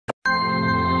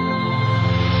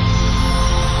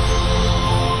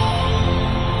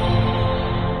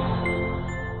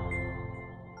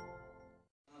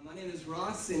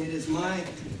And it is my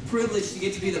privilege to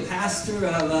get to be the pastor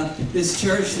of this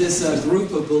church, this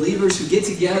group of believers who get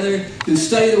together, who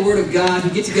study the Word of God, who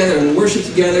get together and worship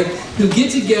together, who get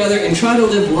together and try to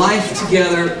live life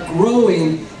together,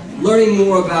 growing, learning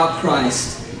more about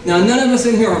Christ. Now, none of us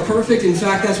in here are perfect. In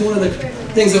fact, that's one of the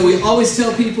things that we always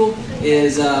tell people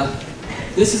is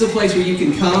this is a place where you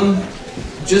can come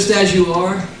just as you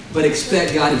are, but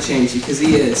expect God to change you, because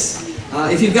He is.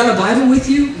 If you've got a Bible with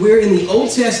you, we're in the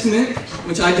Old Testament,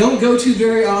 which I don't go to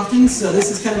very often, so this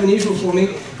is kind of unusual for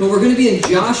me. But we're going to be in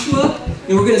Joshua,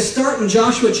 and we're going to start in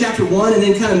Joshua chapter 1 and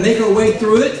then kind of make our way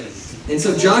through it. And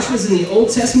so Joshua's in the Old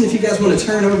Testament, if you guys want to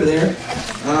turn over there.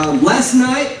 Last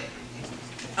night,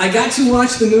 I got to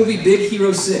watch the movie Big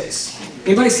Hero 6.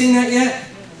 Anybody seen that yet?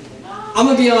 I'm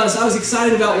going to be honest, I was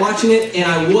excited about watching it, and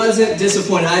I wasn't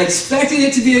disappointed. I expected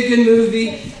it to be a good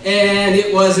movie, and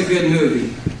it was a good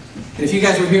movie. And if you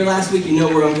guys were here last week, you know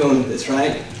where I'm going with this,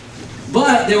 right?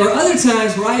 But there were other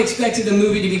times where I expected a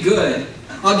movie to be good.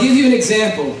 I'll give you an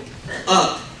example.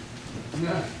 Up.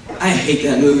 I hate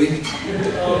that movie.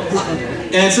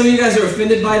 And some of you guys are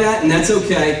offended by that, and that's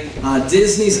okay.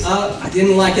 Disney's Up. I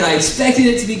didn't like it. I expected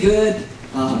it to be good.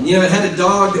 It had a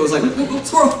dog that was like,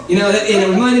 squirrel, and it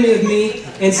reminded me of me.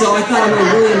 And so I thought I'm going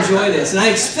to really enjoy this. And I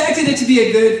expected it to be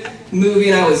a good movie,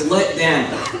 and I was let down.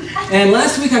 And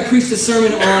last week I preached a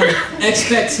sermon on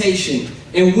expectation.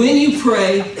 And when you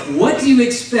pray, what do you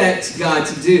expect God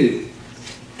to do?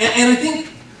 And I think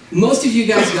most of you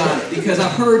guys got it, because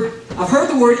I've heard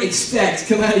the word expect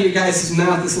come out of your guys'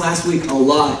 mouth this last week a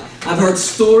lot. I've heard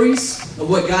stories of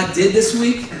what God did this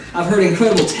week. I've heard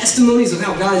incredible testimonies of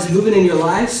how God is moving in your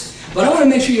lives. But I want to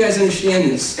make sure you guys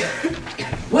understand this.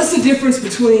 What's the difference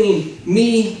between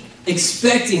me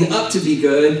expecting Up to be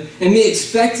good and me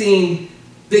expecting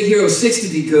Big Hero 6 to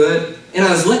be good, and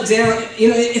I was let down?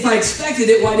 If I expected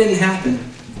it, why didn't it happen?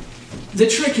 The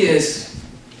trick is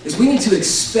we need to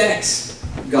expect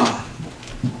God.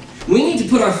 We need to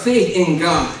put our faith in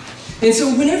God. And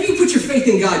so whenever you put your faith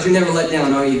in God, you're never let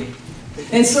down, are you?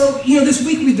 And so, this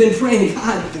week we've been praying,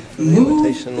 God, move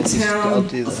the town of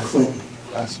Clinton.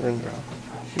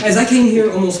 As I came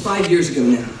here almost 5 years ago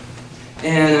now,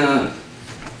 and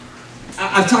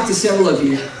I've talked to several of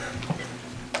you,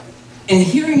 and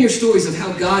hearing your stories of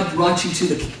how God brought you to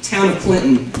the town of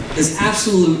Clinton is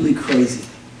absolutely crazy.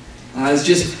 I was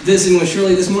just visiting with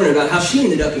Shirley this morning about how she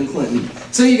ended up in Clinton.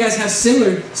 Some of you guys have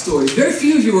similar stories. Very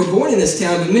few of you were born in this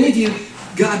town, but many of you,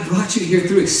 God brought you here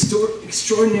through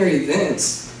extraordinary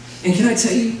events. And can I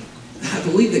tell you, I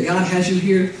believe that God has you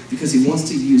here because He wants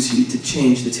to use you to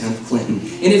change the town of Clinton.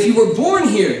 And if you were born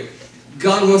here,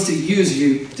 God wants to use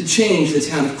you to change the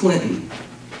town of Clinton.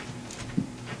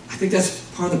 I think that's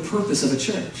part of the purpose of a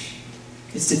church.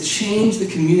 It's to change the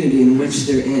community in which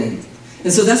they're in.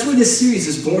 And so that's where this series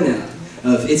is born out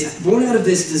of. It's born out of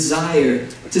this desire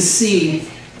to see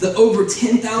the over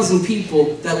 10,000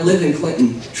 people that live in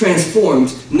Clinton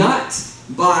transformed, not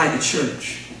by a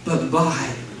church, but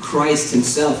by Christ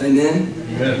Himself. Amen?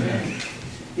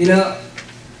 Amen.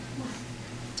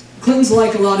 Clinton's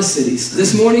like a lot of cities.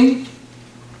 This morning,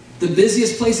 the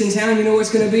busiest place in town, you know where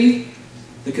it's going to be?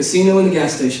 The casino and the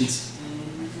gas stations.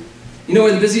 You know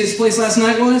where the busiest place last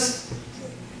night was?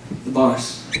 The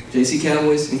bars. JC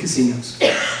Cowboys and casinos.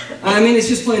 I mean, it's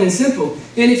just plain and simple.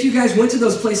 And if you guys went to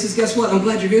those places, guess what? I'm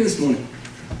glad you're here this morning.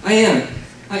 I am.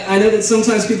 I know that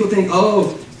sometimes people think,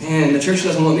 oh, man, the church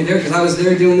doesn't want me there because I was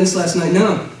there doing this last night.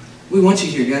 No. We want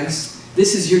you here, guys.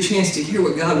 This is your chance to hear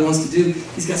what God wants to do.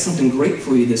 He's got something great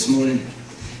for you this morning.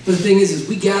 But the thing is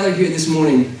we gather here this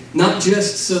morning not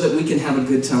just so that we can have a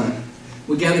good time.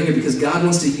 We gather here because God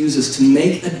wants to use us to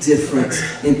make a difference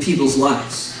in people's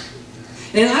lives.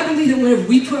 And I believe that whenever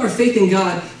we put our faith in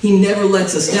God, He never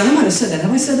lets us down. I might have said that.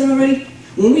 Have I said that already?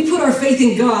 When we put our faith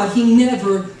in God, He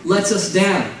never lets us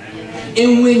down.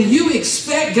 And when you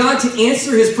expect God to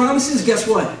answer His promises, guess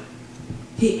what?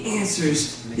 He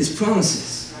answers His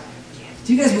promises.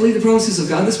 Do you guys believe the promises of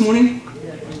God this morning?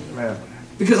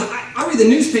 Because I read the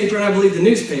newspaper and I believe the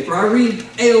newspaper. I read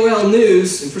AOL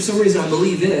News, and for some reason I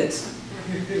believe it.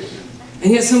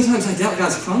 And yet sometimes I doubt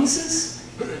God's promises.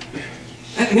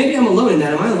 Maybe I'm alone in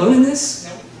that. Am I alone in this?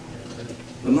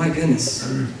 But my goodness,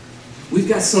 we've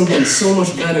got something so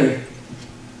much better,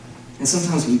 and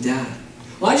sometimes we doubt.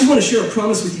 Well, I just want to share a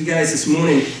promise with you guys this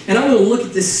morning, and I want to look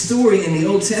at this story in the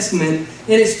Old Testament, and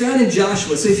it's found in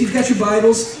Joshua. So if you've got your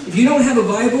Bibles, if you don't have a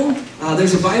Bible,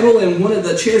 there's a Bible in one of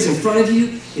the chairs in front of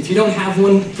you. If you don't have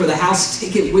one for the house,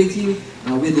 take it with you.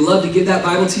 We'd love to give that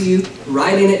Bible to you.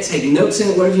 Write in it, take notes in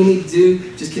it, whatever you need to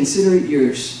do. Just consider it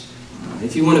yours.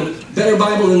 If you want a better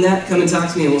Bible than that, come and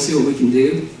talk to me and we'll see what we can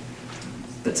do.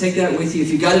 But take that with you. If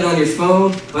you got it on your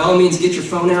phone, by all means, get your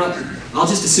phone out. I'll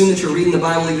just assume that you're reading the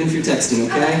Bible even if you're texting,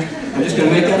 okay? I'm just going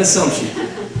to make that assumption.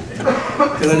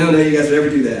 Because I know none of you guys would ever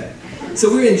do that. So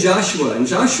we're in Joshua, and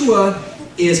Joshua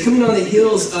is coming on the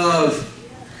heels of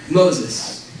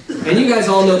Moses. And you guys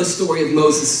all know the story of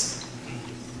Moses.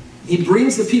 He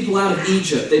brings the people out of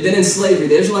Egypt. They've been in slavery.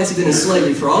 The Israelites have been in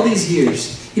slavery for all these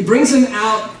years. He brings them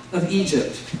out of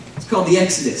Egypt. It's called the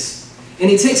Exodus. And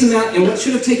he takes them out, and what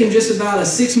should have taken just about a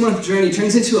 6-month journey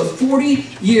turns into a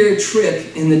 40-year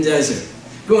trip in the desert.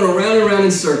 Going around and around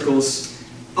in circles,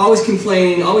 always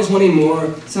complaining, always wanting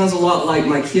more. Sounds a lot like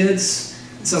my kids.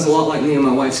 It sounds a lot like me and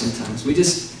my wife sometimes.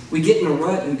 We get in a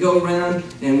rut and go around,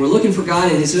 and we're looking for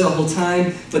God, and He's there the whole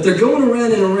time. But they're going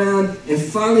around and around, and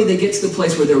finally they get to the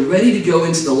place where they're ready to go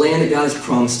into the land that God has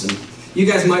promised them. You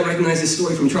guys might recognize this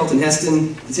story from Charlton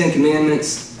Heston, the 10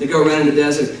 Commandments. They go around in the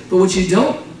desert. But what you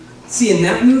don't see in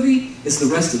that movie is the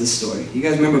rest of the story. You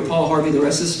guys remember Paul Harvey, the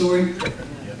rest of the story?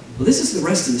 Well, this is the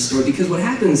rest of the story, because what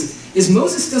happens is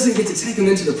Moses doesn't get to take them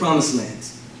into the promised land.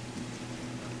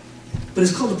 But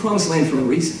it's called the promised land for a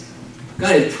reason.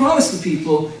 God had promised the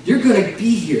people, you're going to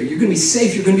be here. You're going to be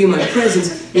safe. You're going to be in my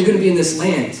presence. You're going to be in this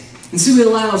land. And so He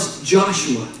allows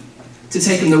Joshua to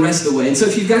take them the rest of the way. And so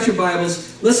if you've got your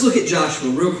Bibles, let's look at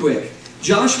Joshua real quick.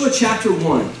 Joshua chapter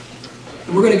 1.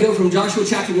 And we're going to go from Joshua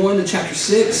chapter 1 to chapter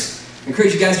 6. I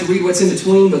encourage you guys to read what's in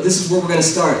between, but this is where we're going to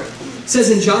start. It says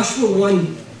in Joshua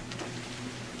 1,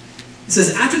 it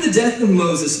says, after the death of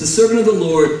Moses, the servant of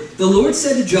the Lord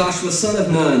said to Joshua, son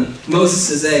of Nun,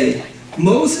 Moses' aide,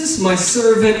 Moses, my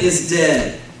servant, is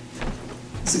dead.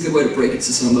 That's a good way to break it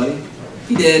to somebody.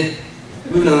 He did.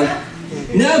 Moving on.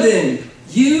 Now then,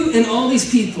 you and all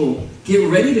these people get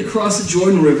ready to cross the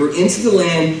Jordan River into the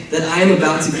land that I am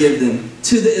about to give them,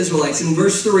 to the Israelites. In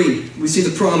verse 3, we see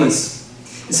the promise.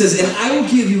 It says, and I will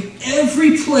give you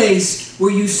every place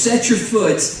where you set your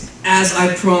foot, as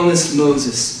I promised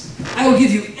Moses. I will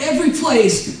give you every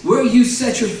place where you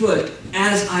set your foot,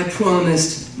 as I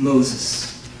promised Moses.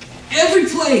 Every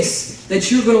place that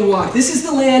you're going to walk. This is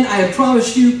the land I have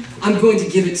promised you. I'm going to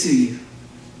give it to you.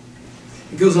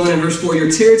 It goes on in verse 4. Your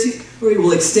territory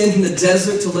will extend from the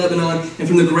desert to Lebanon, and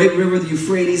from the great river, the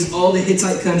Euphrates, all the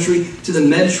Hittite country, to the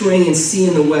Mediterranean Sea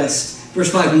in the west. Verse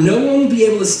 5, no one will be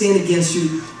able to stand against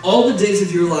you all the days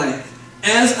of your life.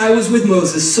 As I was with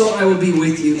Moses, so I will be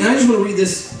with you. And I just want to read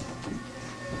this.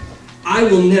 I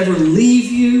will never leave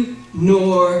you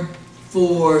nor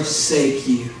forsake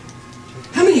you.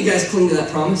 How many of you guys cling to that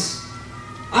promise?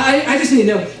 I just need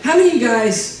to know, how many of you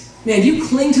guys, man, you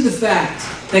cling to the fact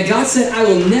that God said, I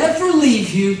will never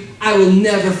leave you, I will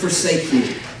never forsake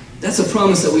you. That's a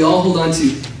promise that we all hold on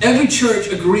to. Every church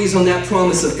agrees on that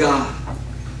promise of God.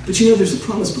 But you know, there's a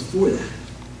promise before that.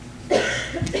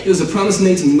 It was a promise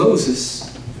made to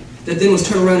Moses that then was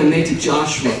turned around and made to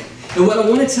Joshua. And what I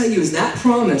want to tell you is that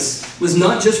promise was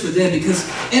not just for them, because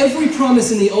every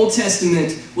promise in the Old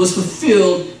Testament was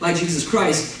fulfilled by Jesus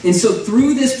Christ. And so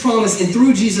through this promise and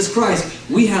through Jesus Christ,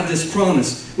 we have this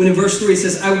promise. When in verse 3 it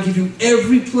says, I will give you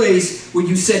every place where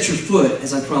you set your foot,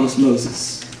 as I promised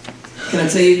Moses. Can I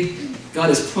tell you, God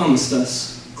has promised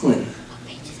us Clinton.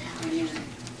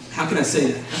 How can I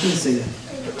say that? How can I say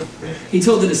that? He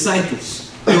told the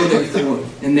disciples, go therefore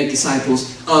and make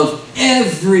disciples of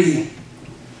every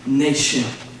nation.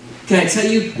 Can I tell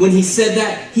you, when He said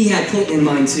that, He had Clinton in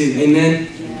mind too. Amen?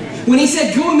 When He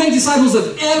said, go and make disciples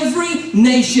of every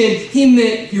nation, He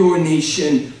meant your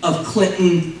nation of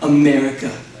Clinton,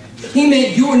 America. He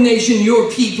meant your nation,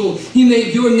 your people. He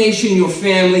meant your nation, your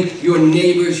family, your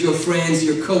neighbors, your friends,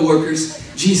 your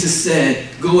co-workers. Jesus said,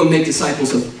 go and make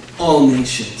disciples of all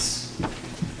nations.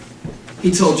 He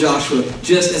told Joshua,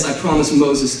 just as I promised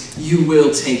Moses, you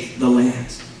will take the land.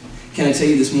 Can I tell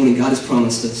you this morning, God has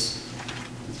promised us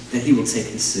that He will take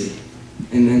this city.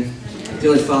 Amen.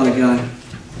 Dear Father God,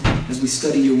 as we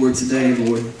study your word today,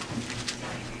 Lord,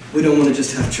 we don't want to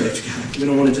just have church, God. We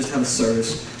don't want to just have a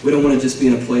service. We don't want to just be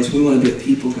in a place. We want to be a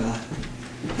people, God.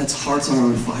 That's hearts are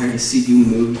on fire to see you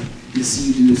move and to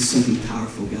see you do something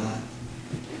powerful, God.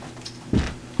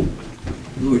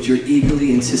 Lord, you're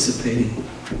eagerly anticipating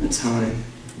a time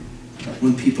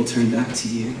when people turn back to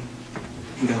you.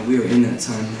 And God, we are in that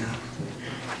time now.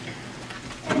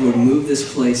 Lord, move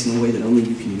this place in a way that only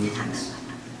you can move us.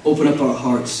 Open up our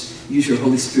hearts. Use your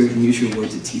Holy Spirit and use your word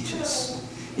to teach us.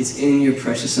 It's in your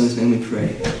precious Son's name we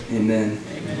pray. Amen.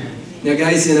 Amen. Now,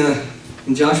 guys,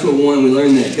 in Joshua 1, we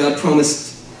learned that God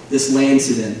promised this land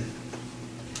to them.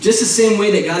 Just the same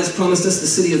way that God has promised us the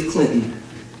city of Clinton.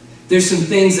 There's some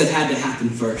things that had to happen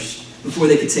first before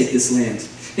they could take this land.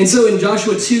 And so in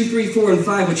Joshua 2, 3, 4, and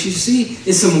 5, what you see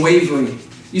is some wavering.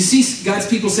 You see God's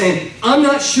people saying, I'm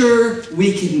not sure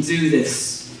we can do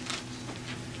this.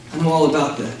 I know all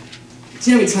about that.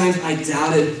 See how many times I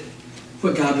doubted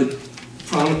what God would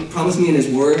promise me in His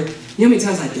Word? You know how many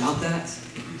times I doubt that?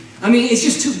 I mean, it's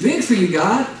just too big for you,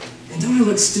 God. And don't I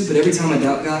look stupid every time I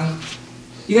doubt God?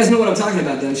 You guys know what I'm talking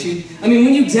about, don't you? I mean,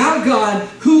 when you doubt God,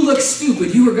 who looks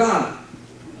stupid? You or God?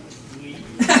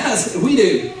 We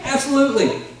do.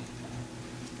 Absolutely.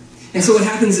 And so what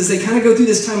happens is they kind of go through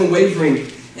this time of wavering,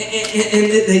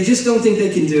 and they just don't think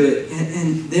they can do it.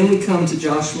 And then we come to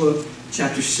Joshua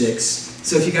chapter 6.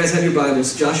 So if you guys have your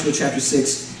Bibles, Joshua chapter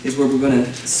 6 is where we're going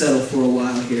to settle for a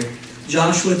while here.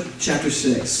 Joshua chapter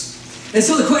 6. And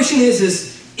so the question is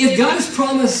if God has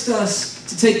promised us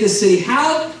to take this city,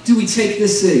 how do we take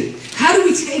this city? How do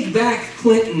we take back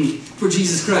Clinton for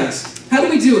Jesus Christ? How do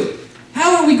we do it?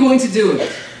 How are we going to do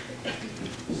it?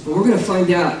 Well, we're going to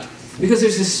find out. Because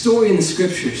there's this story in the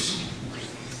Scriptures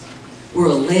where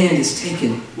a land is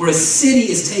taken, where a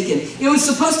city is taken. It was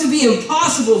supposed to be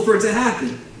impossible for it to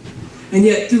happen. And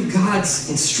yet, through God's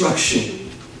instruction,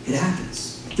 it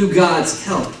happens. Through God's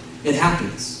help, it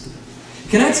happens.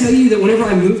 Can I tell you that whenever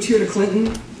I moved here to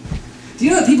Clinton, do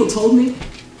you know what people told me?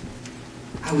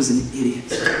 I was an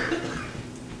idiot.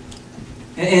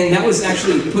 And that was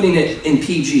actually putting it in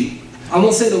PG. I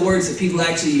won't say the words that people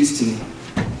actually used to me.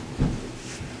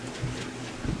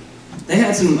 They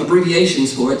had some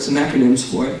abbreviations for it, some acronyms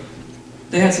for it.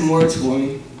 They had some words for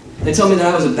me. They told me that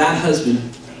I was a bad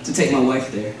husband to take my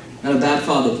wife there, not a bad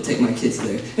father to take my kids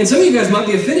there. And some of you guys might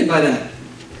be offended by that.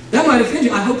 That might offend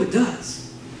you. I hope it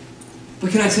does.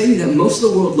 But can I tell you that most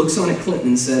of the world looks on at Clinton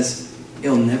and says,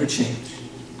 it'll never change.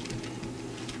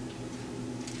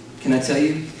 Can I tell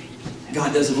you?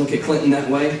 God doesn't look at Clinton that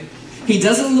way. He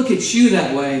doesn't look at you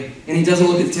that way, and He doesn't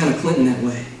look at the town of Clinton that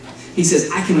way. He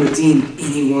says, I can redeem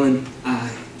anyone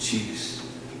I choose.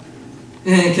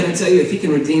 And can I tell you, if He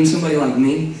can redeem somebody like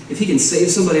me, if He can save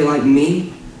somebody like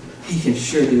me, He can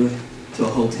sure do it to a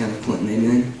whole town of Clinton.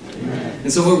 Amen? Amen.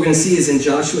 And so what we're going to see is in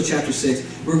Joshua chapter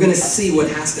 6, we're going to see what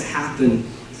has to happen,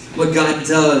 what God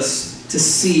does to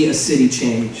see a city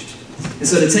changed. And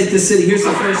so to take this city, here's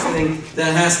the first thing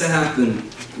that has to happen.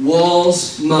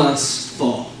 Walls must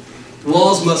fall.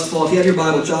 Walls must fall. If you have your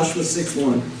Bible, Joshua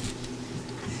 6:1.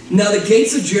 Now the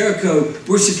gates of Jericho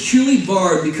were securely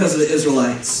barred because of the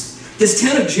Israelites. This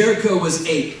town of Jericho was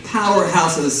a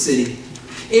powerhouse of a city.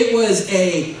 It was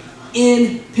an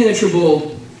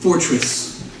impenetrable fortress.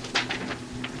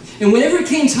 And whenever it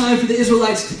came time for the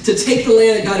Israelites to take the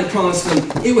land that God had promised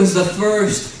them, it was the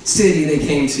first city they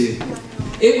came to.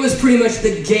 It was pretty much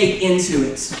the gate into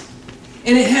it.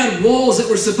 And it had walls that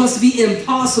were supposed to be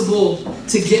impossible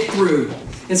to get through.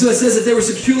 And so it says that they were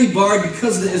securely barred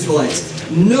because of the Israelites.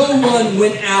 No one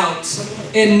went out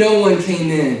and no one came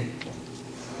in.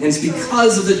 And it's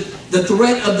because of the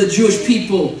threat of the Jewish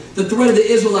people, the threat of the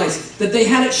Israelites, that they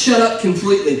had it shut up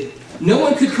completely. No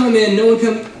one could come in, no one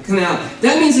could come out.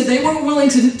 That means that they weren't willing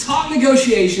to talk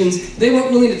negotiations. They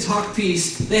weren't willing to talk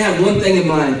peace. They had one thing in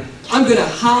mind. I'm going to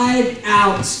hide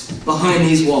out behind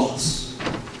these walls.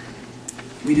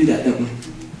 We do that, don't we?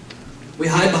 We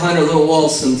hide behind our little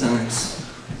walls sometimes.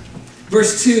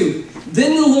 Verse 2,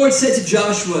 Then the Lord said to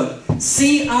Joshua,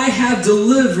 See, I have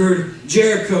delivered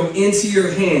Jericho into your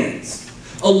hands,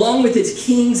 along with its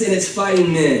kings and its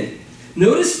fighting men.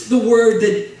 Notice the word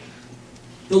that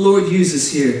the Lord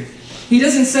uses here. He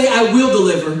doesn't say, I will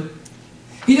deliver.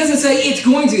 He doesn't say, it's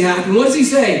going to happen. What does He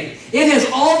say? It has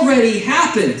already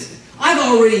happened. I've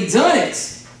already done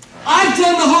it. I've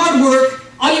done the hard work.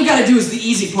 All you got to do is the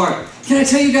easy part. Can I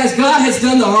tell you guys, God has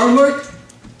done the hard work?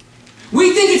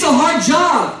 We think it's a hard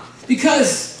job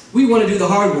because we want to do the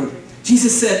hard work.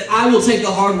 Jesus said, I will take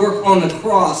the hard work on the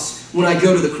cross when I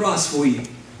go to the cross for you.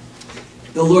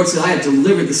 The Lord said, I have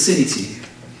delivered the city to you.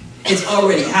 It's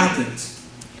already happened.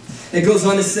 It goes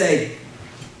on to say,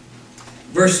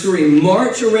 verse 3,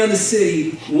 March around the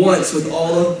city once with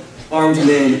all armed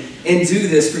men and do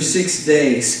this for 6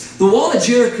 days. The wall of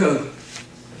Jericho,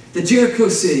 the Jericho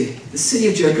city, the city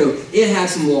of Jericho, it had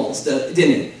some walls, didn't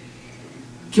it?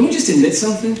 Can we just admit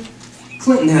something?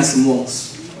 Clinton has some walls.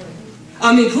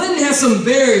 I mean, Clinton has some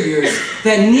barriers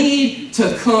that need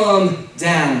to come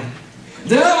down.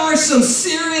 There are some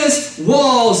serious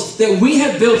walls that we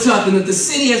have built up and that the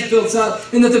city has built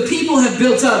up and that the people have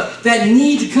built up that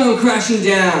need to come crashing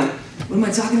down. What am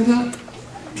I talking about?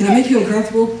 Can I make you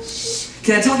uncomfortable?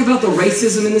 Can I talk about the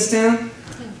racism in this town?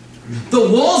 The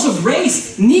walls of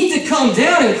race need to come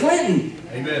down in Clinton.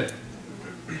 Amen.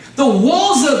 The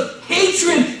walls of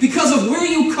hatred because of where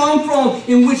you come from,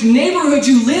 in which neighborhood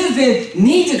you live in,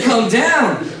 need to come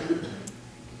down.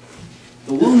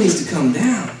 The wall needs to come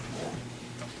down.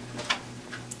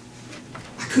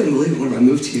 couldn't believe it whenever I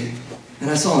moved here. And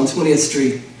I saw on 20th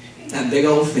Street that big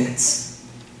old fence.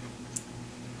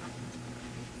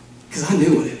 Because I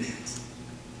knew what it meant.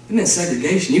 It meant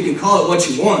segregation. You can call it what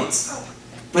you want,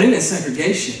 but it meant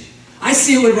segregation. I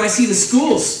see it whenever I see the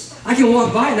schools. I can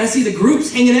walk by and I see the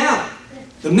groups hanging out.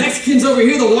 The Mexicans over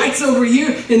here, the whites over here,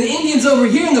 and the Indians over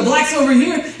here, and the blacks over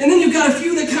here. And then you've got a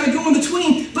few that kind of go in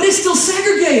between, but it's still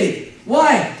segregated.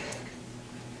 Why?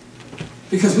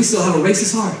 Because we still have a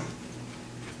racist heart.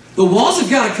 The walls have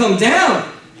got to come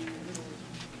down.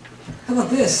 How about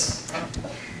this?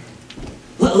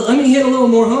 Let me hit a little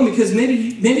more home, because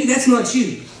maybe that's not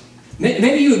you.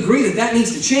 Maybe you agree that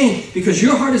needs to change because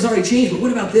your heart has already changed. But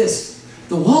what about this?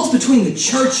 The walls between the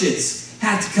churches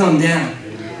have to come down.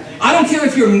 I don't care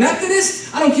if you're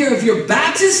Methodist. I don't care if you're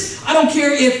Baptist. I don't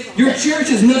care if your church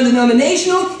is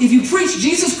non-denominational. If you preach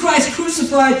Jesus Christ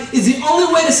crucified is the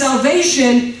only way to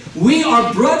salvation, we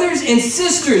are brothers and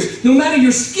sisters. No matter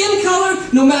your skin color,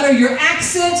 no matter your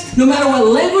accent, no matter what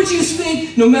language you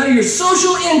speak, no matter your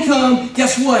social income,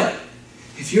 guess what?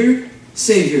 If your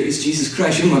Savior is Jesus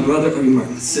Christ, you're my brother or you're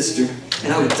my sister,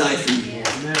 and I would die for you.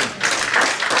 Amen.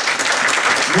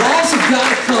 Walls have got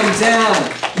to come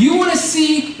down. You want to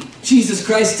see Jesus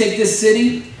Christ take this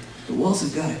city? The walls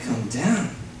have got to come down.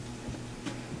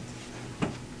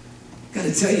 I've got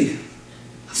to tell you,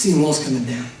 I've seen walls coming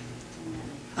down.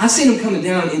 I've seen them coming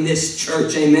down in this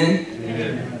church, amen?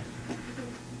 Amen.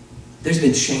 There's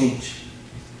been change.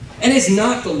 And it's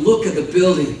not the look of the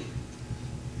building.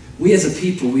 We as a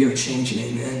people, we are changing,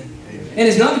 amen? Amen. And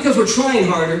it's not because we're trying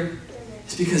harder.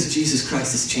 It's because Jesus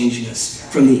Christ is changing us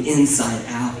from the inside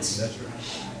out. That's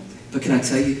right. But can I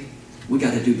tell you, we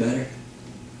got to do better.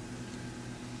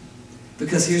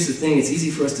 Because here's the thing, it's easy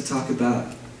for us to talk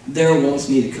about their walls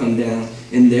need to come down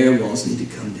and their walls need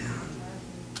to come down.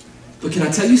 But can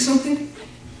I tell you something?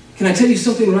 Can I tell you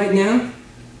something right now?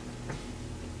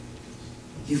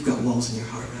 You've got walls in your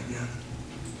heart right now.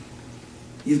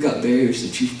 You've got barriers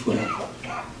that you've put up.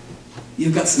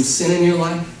 You've got some sin in your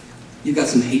life. You've got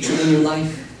some hatred in your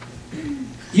life.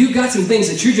 You've got some things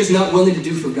that you're just not willing to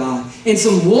do for God. And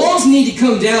some walls need to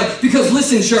come down because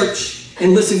listen, church,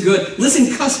 and listen good.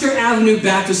 Listen, Custer Avenue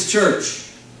Baptist Church.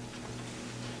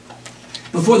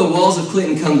 Before the walls of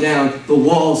Clinton come down, the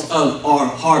walls of our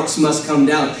hearts must come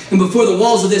down. And before the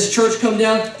walls of this church come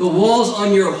down, the walls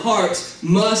on your hearts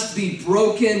must be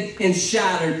broken and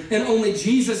shattered. And only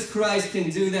Jesus Christ can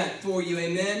do that for you.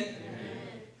 Amen? Amen.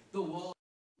 The walls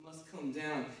must come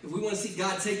down. If we want to see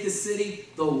God take this city,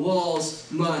 the walls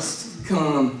must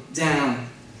come down.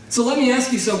 So let me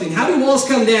ask you something. How do walls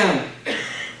come down?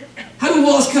 How do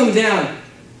walls come down?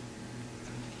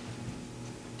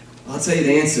 I'll tell you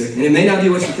the answer. And it may not be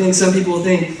what you think. Some people will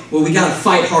think, well, we got to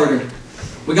fight harder.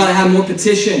 We got to have more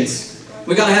petitions.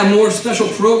 We got to have more special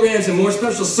programs and more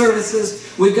special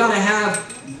services. We've got to have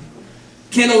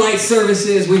candlelight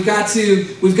services. We've got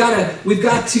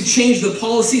to change the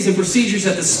policies and procedures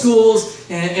at the schools,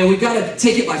 and we've got to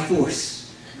take it by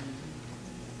force.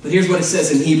 But here's what it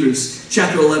says in Hebrews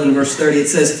chapter 11, verse 30. It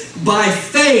says, by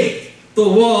faith the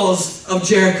walls of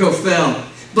Jericho fell.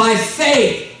 By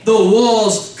faith the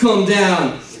walls come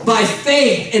down. By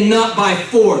faith and not by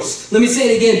force. Let me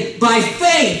say it again. By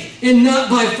faith and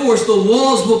not by force, the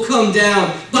walls will come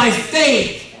down. By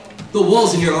faith, the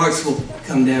walls in your hearts will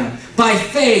come down. By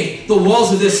faith, the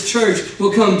walls of this church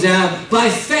will come down. By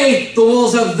faith, the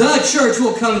walls of the church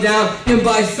will come down. And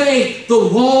by faith, the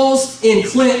walls in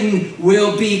Clinton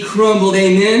will be crumbled.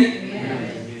 Amen?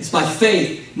 Amen. It's by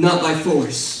faith, not by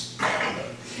force.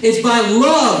 It's by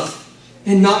love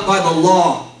and not by the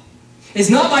law. It's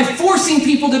not by forcing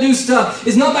people to do stuff.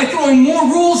 It's not by throwing more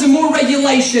rules and more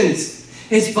regulations.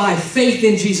 It's by faith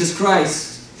in Jesus Christ.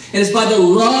 And it's by the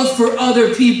love for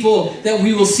other people that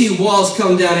we will see walls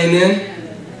come down.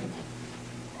 Amen?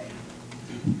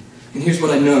 And here's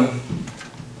what I know.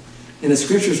 In the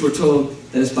scriptures we're told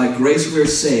that it's by grace we are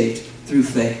saved through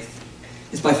faith.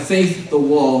 It's by faith the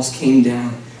walls came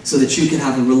down so that you can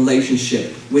have a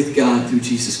relationship with God through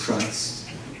Jesus Christ.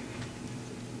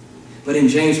 But in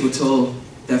James we're told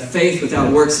that faith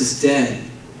without works is dead.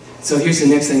 So here's the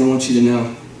next thing I want you to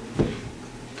know.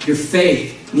 Your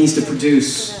faith needs to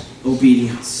produce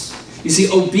obedience. You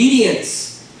see,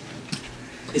 obedience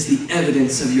is the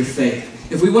evidence of your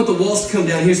faith. If we want the walls to come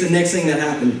down, here's the next thing that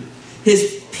happened.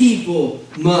 His people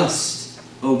must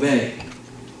obey.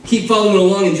 Keep following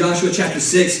along in Joshua chapter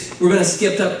 6. We're going to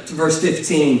skip up to verse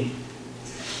 15.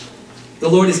 The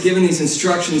Lord has given these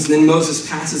instructions, and then Moses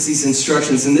passes these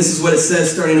instructions. And this is what it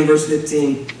says starting in verse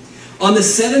 15. On the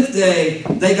seventh day,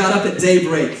 they got up at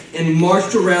daybreak and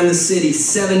marched around the city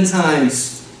 7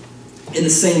 times in the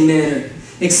same manner.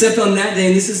 Except on that day,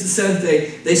 and this is the seventh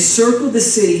day, they circled the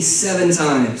city 7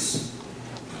 times.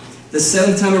 The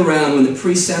 7th time around, when the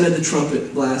priest sounded the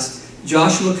trumpet blast,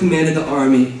 Joshua commanded the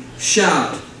army,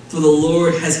 "Shout, for the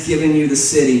Lord has given you the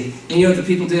city." And you know what the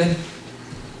people did?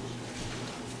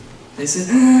 They said,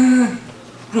 I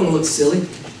don't want to look silly.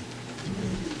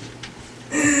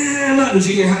 I'm not in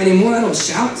junior high anymore. I don't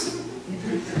shout.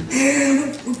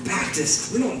 We're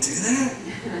Baptist. We don't do that.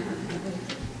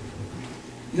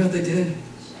 You know what they did?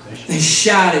 They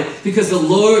shouted because the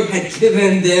Lord had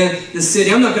given them the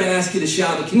city. I'm not going to ask you to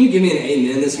shout, but can you give me an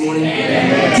amen this morning?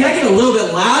 Amen. Can I get a little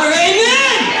bit louder?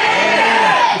 Amen!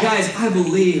 Amen! Guys, I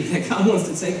believe that God wants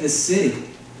to take this city.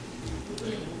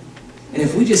 And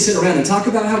if we just sit around and talk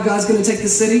about how God's going to take the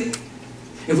city,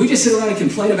 if we just sit around and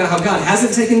complain about how God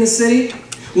hasn't taken the city,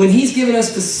 when He's given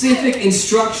us specific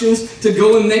instructions to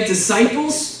go and make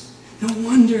disciples, no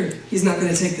wonder He's not going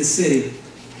to take the city.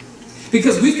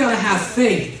 Because we've got to have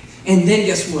faith. And then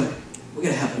guess what? We've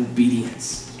got to have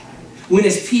obedience. When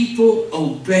His people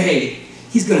obey,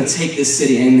 He's going to take this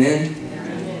city. Amen?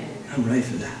 Amen? I'm ready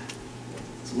for that.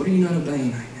 So what are you not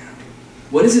obeying right now?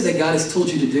 What is it that God has told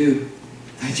you to do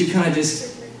that you kind of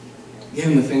just gave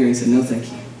Him a finger and said, no thank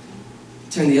you?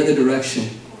 Turn the other direction.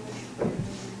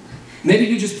 Maybe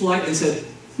you just politely said,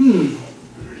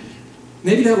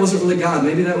 maybe that wasn't really God.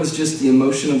 Maybe that was just the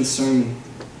emotion of the sermon.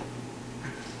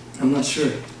 I'm not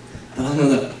sure. But I know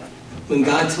that when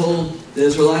God told the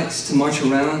Israelites to march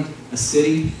around a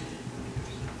city,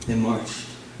 they marched.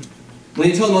 When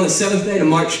He told them on the 7th day to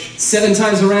march 7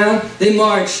 times around, they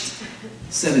marched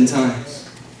 7 times.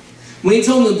 When He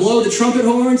told them to blow the trumpet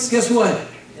horns, guess what?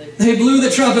 They blew the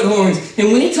trumpet horns.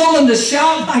 And when He told them to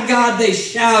shout, by God, they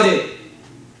shouted.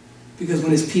 Because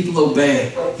when His people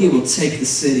obey, He will take the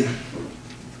city.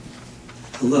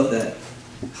 I love that.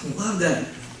 I love that.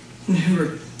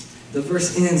 Whenever the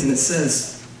verse ends and it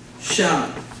says, "Shout,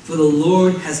 for the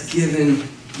Lord has given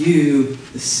you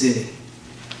the city."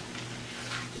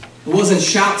 It wasn't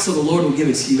shout so the Lord will give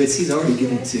it to you. It's He's already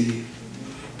given it to you.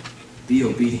 Be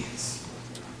obedient.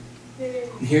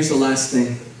 And here's the last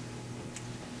thing.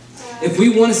 If we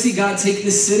want to see God take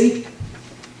this city,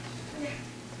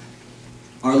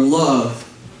 our love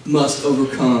must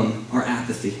overcome our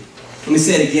apathy. Let me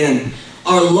say it again.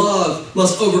 Our love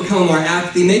must overcome our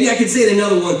apathy. Maybe I could say it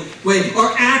another one way.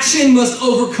 Our action must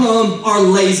overcome our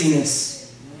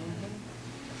laziness.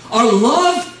 Our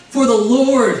love for the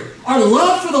Lord, our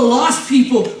love for the lost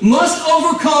people must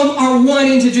overcome our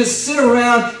wanting to just sit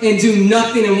around and do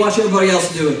nothing and watch everybody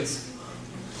else do it.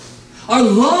 Our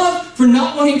love for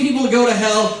not wanting people to go to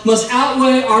hell must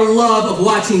outweigh our love of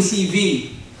watching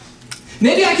TV.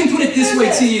 Maybe I can put it this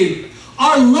way to you.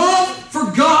 Our love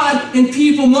for God and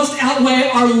people must outweigh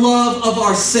our love of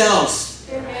ourselves.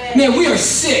 Man, we are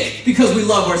sick because we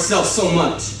love ourselves so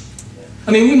much.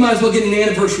 I mean, we might as well get an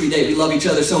anniversary date. We love each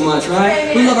other so much,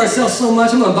 right? We love ourselves so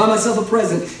much. I'm going to buy myself a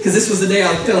present because this was the day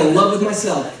I fell in love with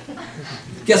myself.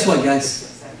 Guess what, guys?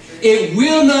 It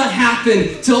will not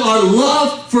happen till our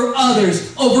love for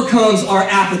others overcomes our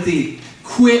apathy.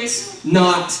 Quit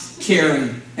not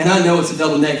caring. And I know it's a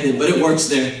double negative, but it works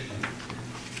there.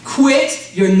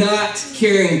 Quit you're not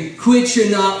caring. Quit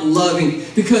you're not loving.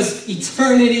 Because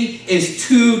eternity is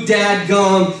too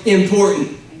dadgum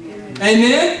important.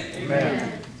 Amen?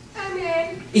 Amen?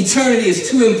 Amen. Eternity is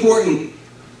too important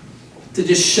to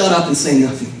just shut up and say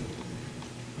nothing.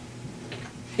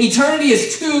 Eternity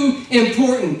is too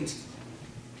important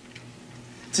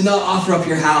to not offer up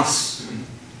your house.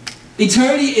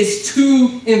 Eternity is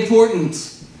too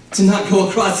important to not go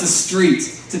across the street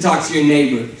to talk to your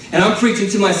neighbor. And I'm preaching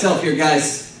to myself here,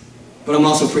 guys, but I'm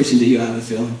also preaching to you, I have a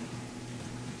feeling.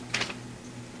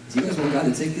 Do you guys want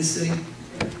God to take this city?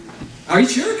 Are you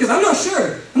sure? Because I'm not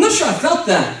sure. I'm not sure I felt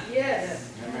that.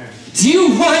 Yes. Do you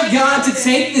want God to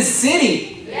take this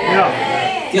city?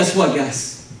 Yes. Guess what,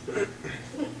 guys?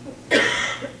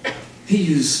 He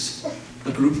used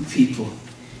a group of people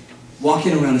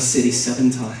walking around a city 7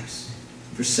 times.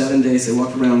 For 7 days, they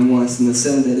walked around once, and the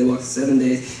 7th day, they walked 7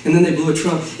 days, and then they blew a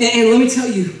trumpet. And let me tell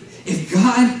you, if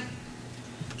God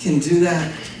can do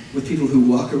that with people who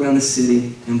walk around the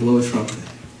city and blow a trumpet,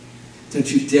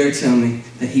 don't you dare tell me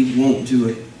that He won't do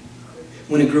it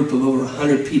when a group of over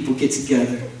 100 people get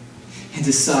together and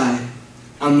decide,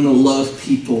 I'm going to love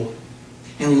people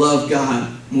and love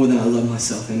God more than I love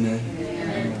myself. Amen?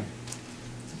 Amen.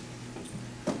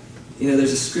 You know,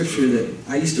 there's a scripture that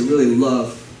I used to really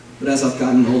love, but as I've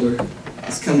gotten older,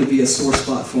 it's come to be a sore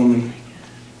spot for me.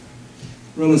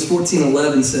 Romans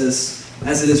 14:11 says,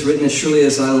 as it is written, as surely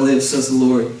as I live, says the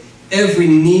Lord, Every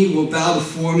knee will bow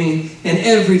before me, and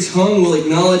every tongue will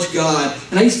acknowledge God.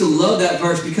 And I used to love that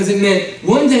verse because it meant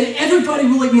one day everybody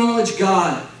will acknowledge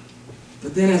God.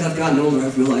 But then as I've gotten older,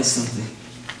 I've realized something.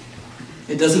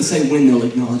 It doesn't say when they'll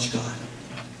acknowledge God.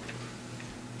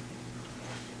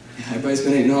 Yeah, everybody's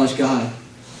going to acknowledge God,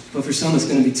 but for some it's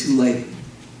going to be too late.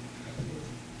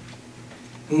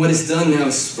 And what it's done now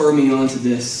is spur me on to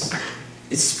this.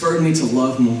 It's spurred me to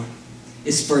love more.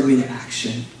 It spurred me to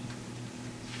action.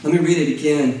 Let me read it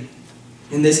again.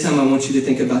 And this time I want you to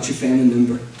think about your family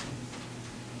member.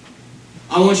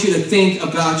 I want you to think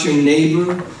about your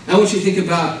neighbor. I want you to think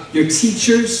about your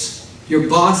teachers, your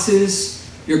bosses,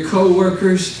 your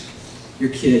co-workers, your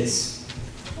kids.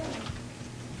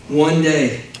 One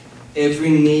day, every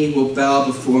knee will bow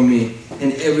before me,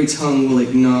 and every tongue will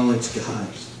acknowledge God.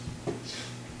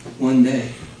 One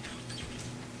day.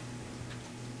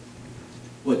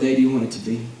 What day do you want it to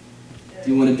be?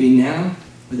 Do you want it to be now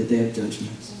or the day of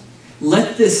judgment?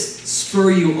 Let this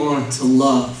spur you on to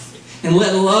love. And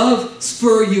let love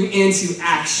spur you into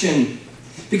action.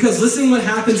 Because listen what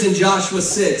happens in Joshua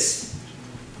 6.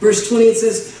 Verse 20, it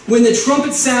says, when the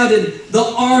trumpet sounded, the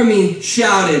army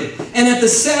shouted. And at the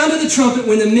sound of the trumpet,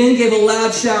 when the men gave a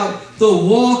loud shout, the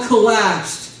wall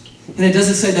collapsed. And it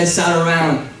doesn't say they sat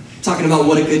around talking about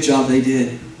what a good job they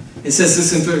did. It says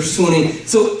this in verse 20.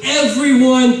 So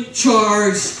everyone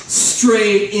charged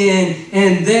straight in,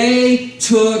 and they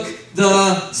took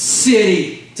the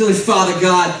city. Dear Father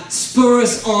God, spur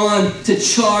us on to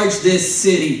charge this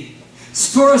city.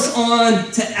 Spur us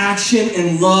on to action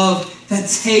and love that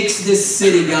takes this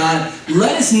city, God.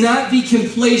 Let us not be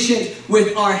complacent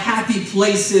with our happy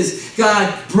places.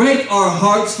 God, break our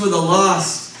hearts for the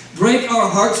lost. Break our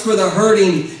hearts for the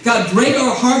hurting. God, break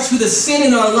our hearts for the sin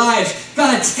in our lives.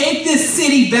 God, take this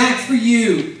city back for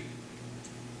you.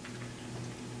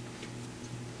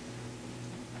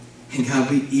 And God,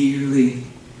 we eagerly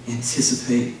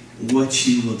anticipate what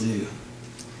you will do.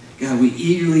 God, we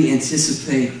eagerly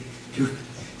anticipate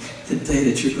the day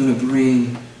that you're going to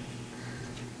bring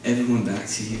everyone back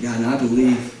to you, God. And I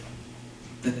believe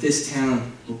that this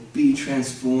town will be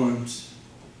transformed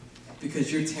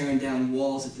because you're tearing down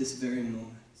walls at this very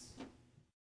moment.